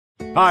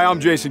Hi, I'm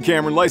Jason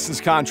Cameron,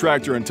 licensed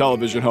contractor and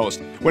television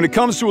host. When it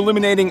comes to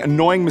eliminating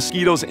annoying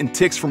mosquitoes and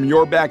ticks from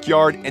your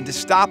backyard and to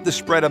stop the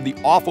spread of the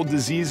awful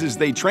diseases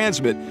they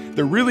transmit,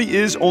 there really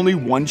is only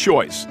one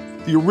choice: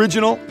 the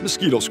original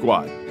Mosquito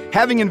Squad.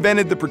 Having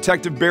invented the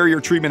protective barrier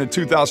treatment in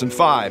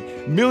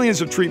 2005, millions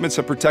of treatments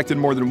have protected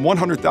more than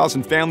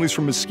 100,000 families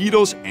from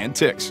mosquitoes and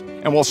ticks.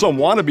 And while some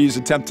wannabes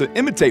attempt to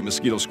imitate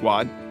Mosquito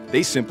Squad,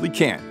 they simply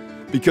can't,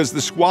 because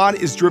the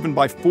squad is driven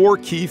by 4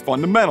 key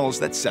fundamentals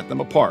that set them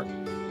apart: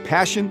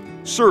 passion,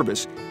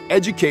 service,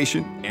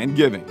 education, and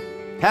giving.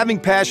 Having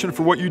passion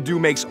for what you do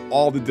makes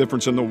all the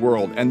difference in the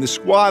world, and the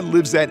squad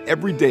lives that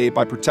every day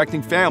by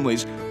protecting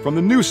families from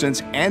the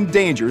nuisance and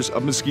dangers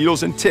of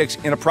mosquitoes and ticks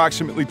in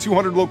approximately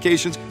 200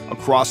 locations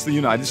across the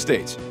United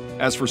States.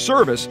 As for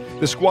service,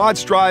 the squad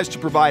strives to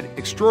provide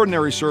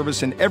extraordinary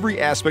service in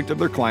every aspect of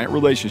their client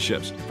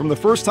relationships, from the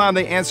first time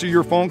they answer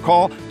your phone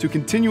call to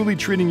continually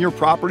treating your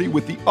property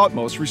with the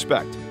utmost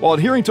respect. While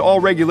adhering to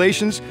all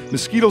regulations,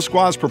 Mosquito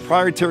Squad's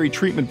proprietary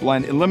treatment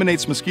blend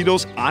eliminates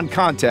mosquitoes on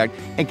contact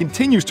and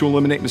continues to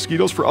eliminate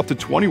mosquitoes for up to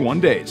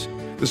 21 days.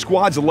 The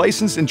squad's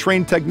licensed and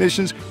trained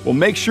technicians will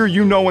make sure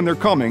you know when they're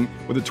coming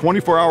with a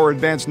 24-hour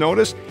advance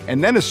notice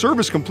and then a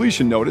service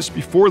completion notice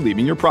before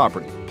leaving your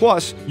property.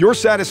 Plus, your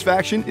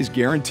satisfaction is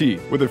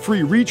guaranteed with a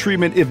free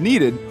retreatment if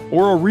needed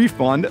or a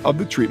refund of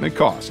the treatment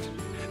cost.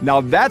 Now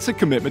that's a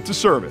commitment to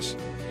service.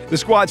 The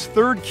squad's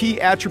third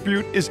key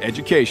attribute is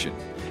education.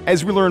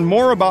 As we learn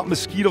more about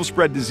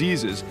mosquito-spread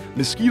diseases,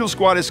 Mosquito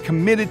Squad is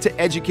committed to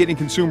educating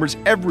consumers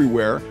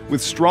everywhere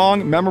with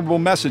strong, memorable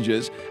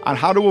messages on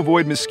how to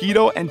avoid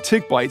mosquito and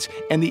tick bites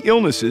and the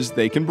illnesses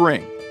they can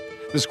bring.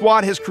 The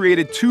squad has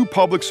created 2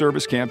 public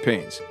service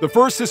campaigns. The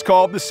first is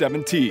called the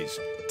 7 T's: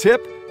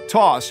 tip,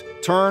 toss,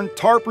 turn,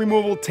 tarp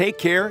removal, take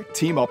care,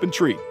 team up, and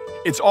treat.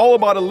 It's all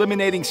about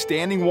eliminating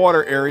standing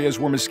water areas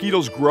where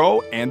mosquitoes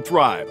grow and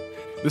thrive.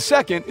 The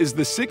second is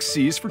the 6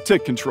 C's for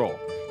tick control: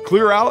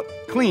 clear out,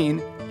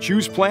 clean,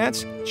 choose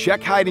plants,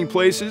 check hiding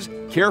places,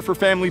 care for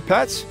family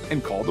pets,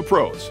 and call the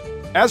pros.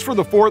 As for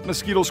the 4th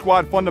Mosquito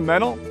Squad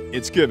fundamental,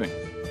 it's giving.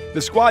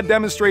 The squad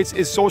demonstrates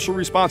its social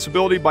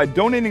responsibility by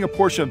donating a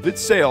portion of its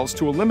sales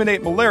to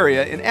eliminate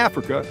malaria in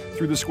Africa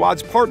through the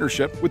squad's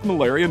partnership with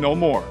Malaria No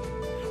More.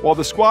 While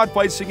the squad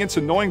fights against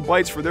annoying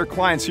bites for their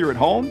clients here at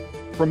home,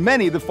 for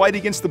many, the fight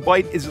against the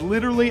bite is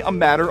literally a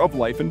matter of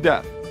life and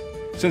death.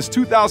 Since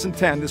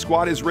 2010, the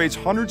squad has raised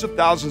hundreds of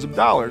thousands of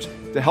dollars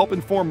to help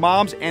inform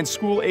moms and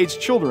school-aged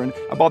children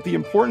about the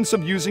importance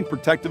of using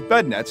protective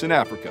bed nets in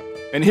Africa.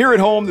 And here at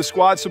home, the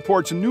squad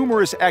supports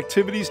numerous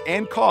activities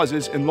and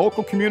causes in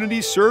local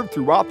communities served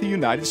throughout the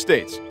United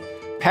States.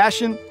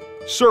 Passion,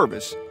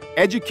 service,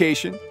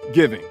 education,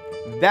 giving.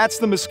 That's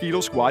the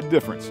Mosquito Squad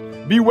difference.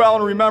 Be well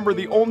and remember,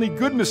 the only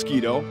good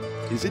mosquito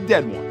is a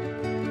dead one.